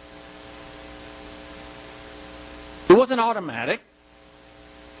 It wasn't automatic.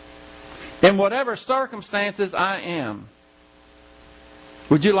 In whatever circumstances I am.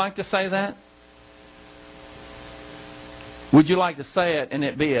 Would you like to say that? Would you like to say it and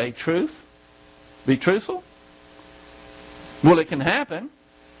it be a truth? Be truthful? Well, it can happen.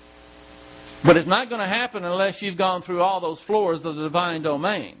 But it's not going to happen unless you've gone through all those floors of the divine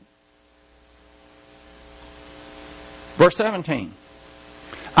domain. Verse 17.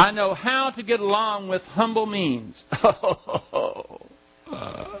 I know how to get along with humble means.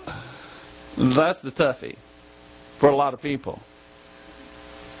 That's the toughie for a lot of people.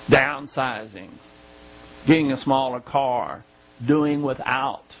 Downsizing, getting a smaller car, doing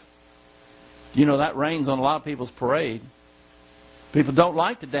without. You know, that rains on a lot of people's parade. People don't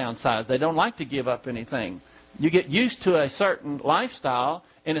like to downsize. They don't like to give up anything. You get used to a certain lifestyle,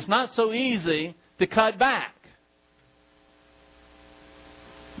 and it's not so easy to cut back.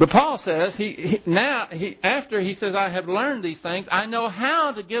 But Paul says, after he says, I have learned these things, I know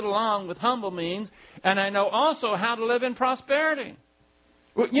how to get along with humble means, and I know also how to live in prosperity.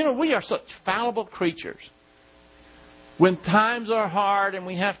 You know, we are such fallible creatures. When times are hard and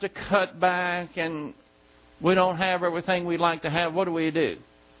we have to cut back and we don't have everything we'd like to have, what do?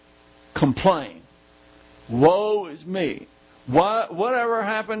 Complain. Woe is me. Whatever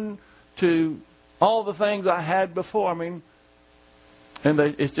happened to all the things I had before? I mean, and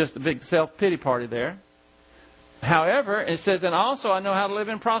it's just a big self-pity party there. However, it says, and also I know how to live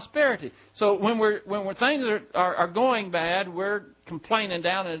in prosperity. So when things are going bad, we're complaining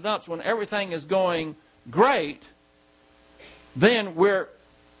down in the dumps. When everything is going great, then we're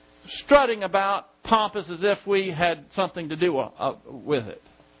strutting about pompous as if we had something to do with it.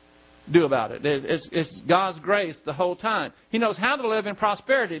 Do about it. It's God's grace the whole time. He knows how to live in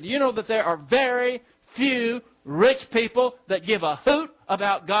prosperity. Do you know that there are very few rich people that give a hoot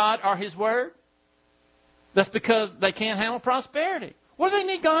about God or His Word? That's because they can't handle prosperity. What do they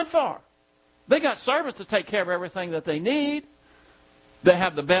need God for? They got servants to take care of everything that they need. They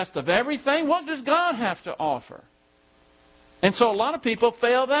have the best of everything. What does God have to offer? And so a lot of people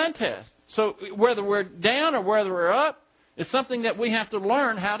fail that test. So whether we're down or whether we're up, it's something that we have to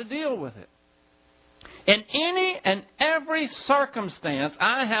learn how to deal with it. In any and every circumstance,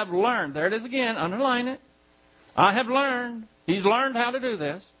 I have learned. There it is again. Underline it. I have learned. He's learned how to do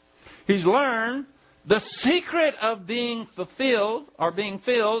this. He's learned the secret of being fulfilled or being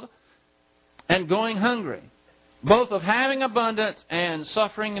filled and going hungry. both of having abundance and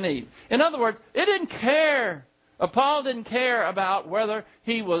suffering need. In other words, it didn't care. Paul didn't care about whether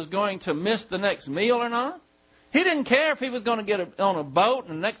he was going to miss the next meal or not. He didn't care if he was going to get on a boat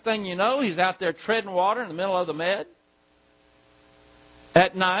and the next thing you know, he's out there treading water in the middle of the Med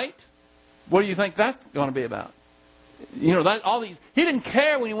at night. What do you think that's going to be about? You know, he didn't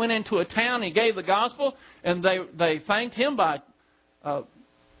care when he went into a town, he gave the gospel, and they thanked him by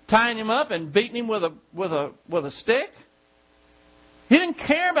tying him up and beating him with a stick. He didn't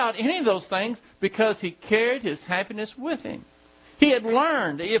care about any of those things because he carried his happiness with him. He had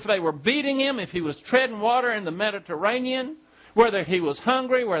learned if they were beating him, if he was treading water in the Mediterranean, whether he was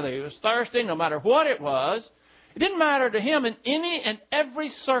hungry, whether he was thirsty, no matter what it was, it didn't matter to him in any and every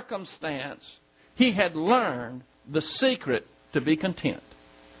circumstance. He had learned the secret to be content.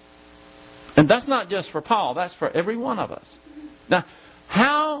 And that's not just for Paul, that's for every one of us. Now,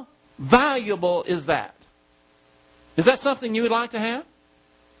 how valuable is that? Is that something you would like to have?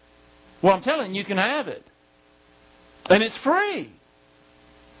 Well, I'm telling you, you can have it. And it's free.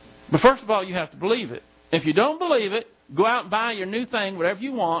 But first of all, you have to believe it. If you don't believe it, go out and buy your new thing, whatever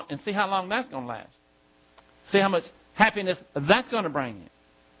you want, and see how long that's going to last. See how much happiness that's going to bring you.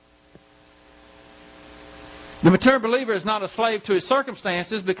 The mature believer is not a slave to his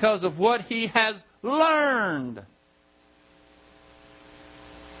circumstances because of what he has learned.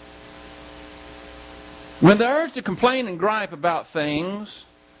 When the urge to complain and gripe about things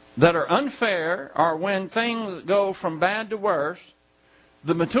that are unfair, or when things go from bad to worse,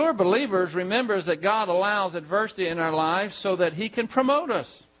 the mature believer remembers that God allows adversity in our lives so that He can promote us.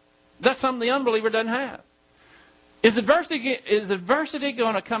 That's something the unbeliever doesn't have. Is adversity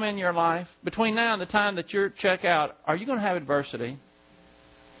going to come in your life between now and the time that you check out? Are you going to have adversity?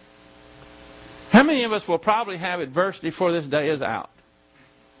 How many of us will probably have adversity before this day is out?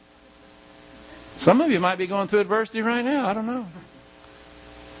 Some of you might be going through adversity right now. I don't know.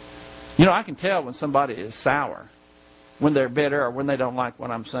 You know, I can tell when somebody is sour, when they're bitter, or when they don't like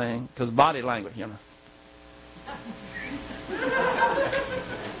what I'm saying, because body language, you know.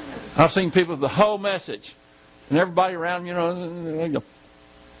 I've seen people with the whole message, and everybody around, you know,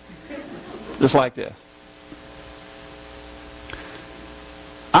 just like this.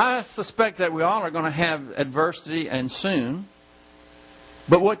 I suspect that we all are going to have adversity, and soon.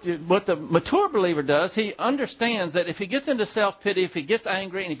 But what the mature believer does, he understands that if he gets into self-pity, if he gets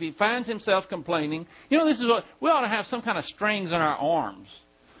angry, and if he finds himself complaining, you know, this is what we ought to have, some kind of strings in our arms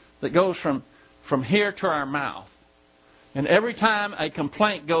that goes from here to our mouth. And every time a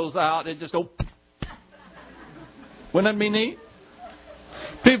complaint goes out, it just goes. Wouldn't that be neat?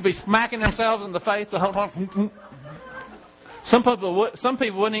 People be smacking themselves in the face the whole time. Some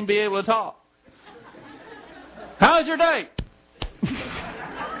people wouldn't even be able to talk. How's your day?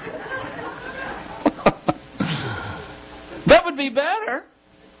 That would be better.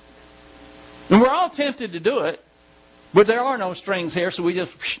 And we're all tempted to do it, but there are no strings here, so we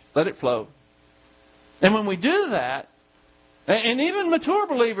just let it flow. And when we do that, and even mature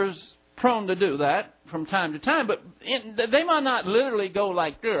believers prone to do that from time to time, but they might not literally go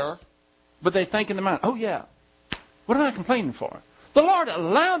like this, but they think in their mind, oh yeah, what am I complaining for? The Lord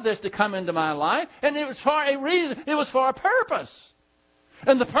allowed this to come into my life, and it was for a reason. It was for a purpose.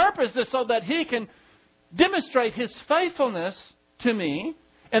 And the purpose is so that He can demonstrate His faithfulness to me,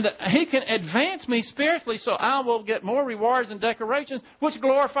 and that He can advance me spiritually so I will get more rewards and decorations, which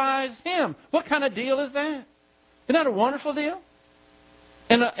glorifies Him. What kind of deal is that? Isn't that a wonderful deal?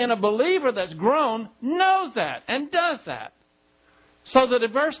 And a believer that's grown knows that and does that. So that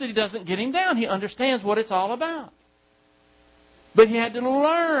adversity doesn't get him down. He understands what it's all about. But he had to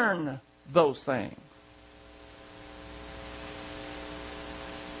learn those things.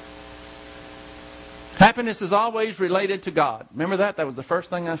 Happiness is always related to God. Remember that? That was the first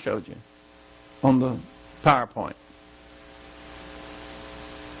thing I showed you on the PowerPoint.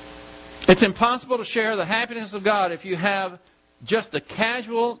 It's impossible to share the happiness of God if you have just a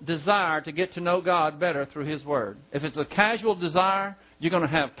casual desire to get to know God better through His Word. If it's a casual desire, you're going to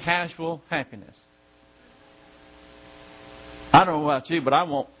have casual happiness. I don't know about you, but I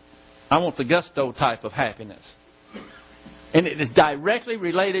want the gusto type of happiness. And it is directly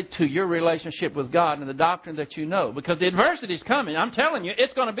related to your relationship with God and the doctrine that you know. Because the adversity is coming. I'm telling you,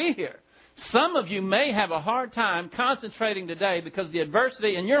 it's going to be here. Some of you may have a hard time concentrating today because the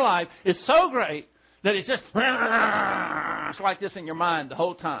adversity in your life is so great that it's just it's like this in your mind the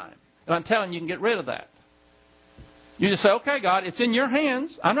whole time. And I'm telling you, you can get rid of that. You just say, okay, God, it's in your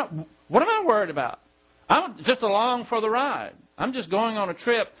hands. What am I worried about? I'm just along for the ride. I'm just going on a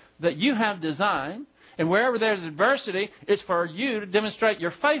trip that you have designed. And wherever there's adversity, it's for you to demonstrate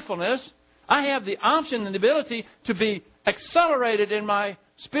your faithfulness. I have the option and the ability to be accelerated in my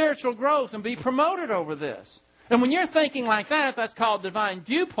spiritual growth and be promoted over this. And when you're thinking like that, that's called divine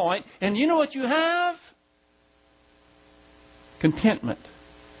viewpoint. And you know what you have? Contentment,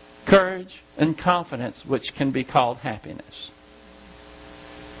 courage, and confidence, which can be called happiness.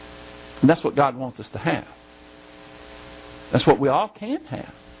 And that's what God wants us to have. That's what we all can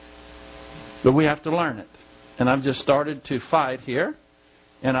have. But we have to learn it. And I've just started to fight here.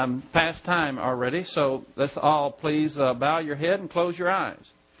 And I'm past time already. So let's all please bow your head and close your eyes.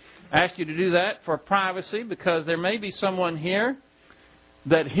 I ask you to do that for privacy, because there may be someone here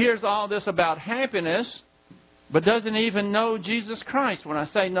that hears all this about happiness but doesn't even know Jesus Christ. When I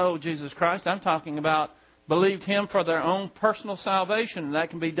say know Jesus Christ, I'm talking about believed Him for their own personal salvation. And that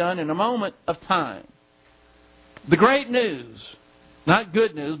can be done in a moment of time. The great news, not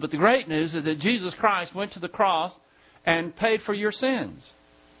good news, but the great news is that Jesus Christ went to the cross and paid for your sins.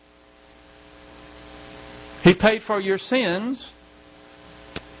 He paid for your sins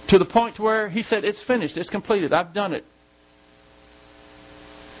to the point where He said, it's finished, it's completed, I've done it.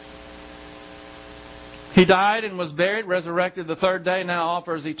 He died and was buried, resurrected the third day, now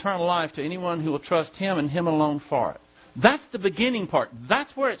offers eternal life to anyone who will trust Him and Him alone for it. That's the beginning part.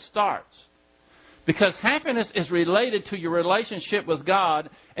 That's where it starts. Because happiness is related to your relationship with God,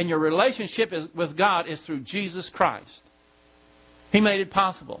 and your relationship with God is through Jesus Christ. He made it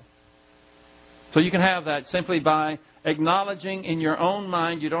possible. So you can have that simply by acknowledging in your own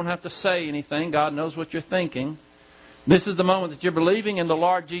mind. You don't have to say anything. God knows what you're thinking. This is the moment that you're believing in the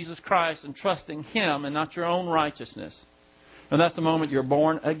Lord Jesus Christ and trusting Him and not your own righteousness. And that's the moment you're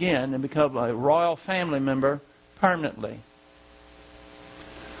born again and become a royal family member permanently.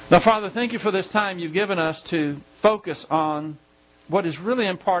 Now, Father, thank You for this time You've given us to focus on what is really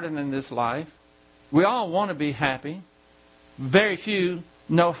important in this life. We all want to be happy. Very few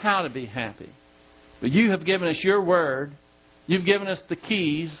know how to be happy. But You have given us Your Word. You've given us the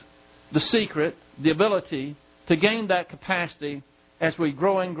keys, the secret, the ability to gain that capacity as we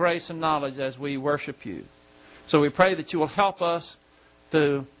grow in grace and knowledge as we worship You. So we pray that You will help us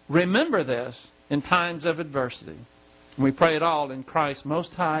to remember this in times of adversity. And we pray it all in Christ's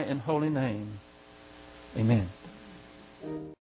most high and holy name. Amen.